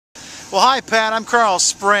Well, hi Pat, I'm Karl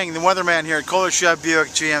Spring, the weatherman here at Kolar Chev Buick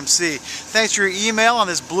GMC. Thanks for your email on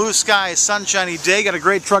this blue sky, sunshiny day. Got a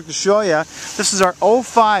great truck to show you. This is our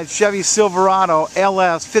 05 Chevy Silverado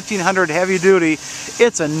LS 1500 heavy duty.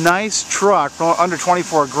 It's a nice truck, under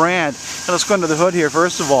 24 grand. Now let's go under the hood here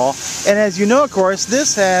first of all. And as you know, of course,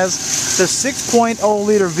 this has the 6.0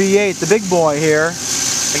 liter V8, the big boy here.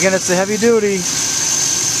 Again, it's a heavy duty.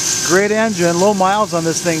 Great engine, low miles on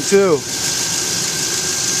this thing too.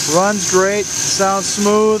 Runs great, sounds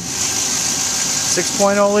smooth,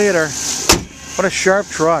 6.0 liter. What a sharp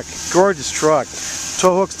truck, gorgeous truck.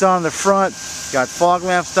 Tow hooks down the front, got fog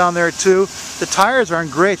lamps down there too. The tires are in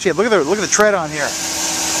great shape. Look at the tread on here.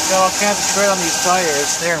 Got all kinds of tread on these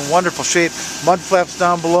tires. They're in wonderful shape. Mud flaps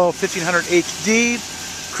down below, 1500 HD.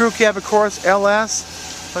 Crew cab, of course, LS.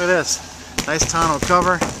 Look at this, nice tonneau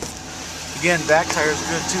cover. Again, back tires are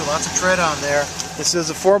good too, lots of tread on there. This is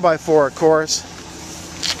a 4x4, of course.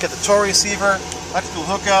 Got the tow receiver, electrical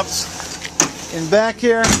hookups. In back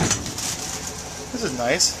here, this is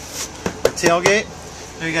nice. The tailgate.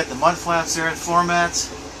 There you got the mud flaps there and floor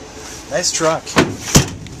mats. Nice truck.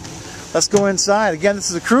 Let's go inside. Again,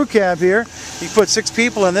 this is a crew cab here. You can put 6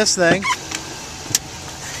 people in this thing.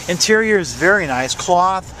 Interior is very nice.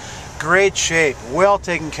 Cloth, great shape, well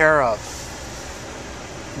taken care of.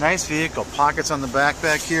 Nice vehicle. Pockets on the back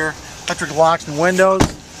here. Electric locks and windows.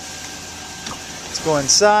 Let's go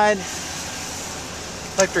inside.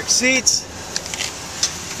 Electric seats.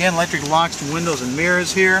 Again, electric locks and windows and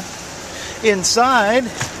mirrors here. Inside,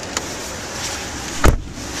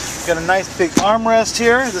 got a nice big armrest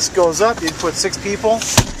here. This goes up. You can put 6 people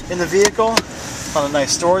in the vehicle. A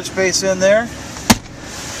nice storage space in there.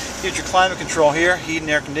 Here's your climate control here, heat and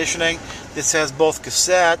air conditioning. This has both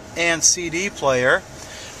cassette and CD player.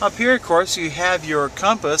 Up here, of course, you have your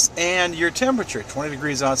compass and your temperature. 20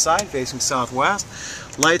 degrees outside, facing southwest.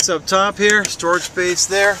 Lights up top here, storage space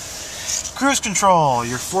there. Cruise control,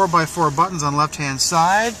 your 4x4 buttons on left-hand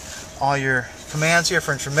side. All your commands here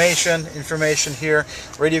for information here.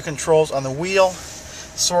 Radio controls on the wheel.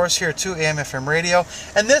 Source here too, AM/FM radio.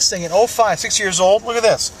 And this thing in 05, 6 years old, look at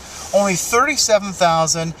this. Only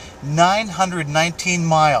 37,919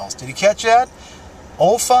 miles. Did you catch that?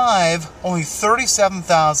 05, only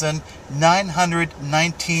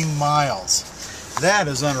 37,919 miles. That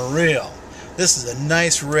is unreal. This is a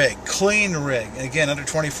nice rig, clean rig. Again, under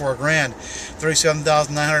 24 grand,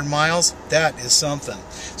 37,900 miles. That is something.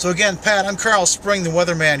 So again, Pat, I'm Karl Spring, the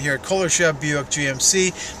weatherman here at Kolar Chev Buick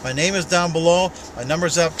GMC. My name is down below. My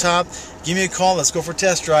number's up top. Give me a call. Let's go for a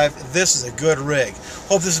test drive. This is a good rig.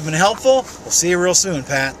 Hope this has been helpful. We'll see you real soon,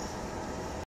 Pat.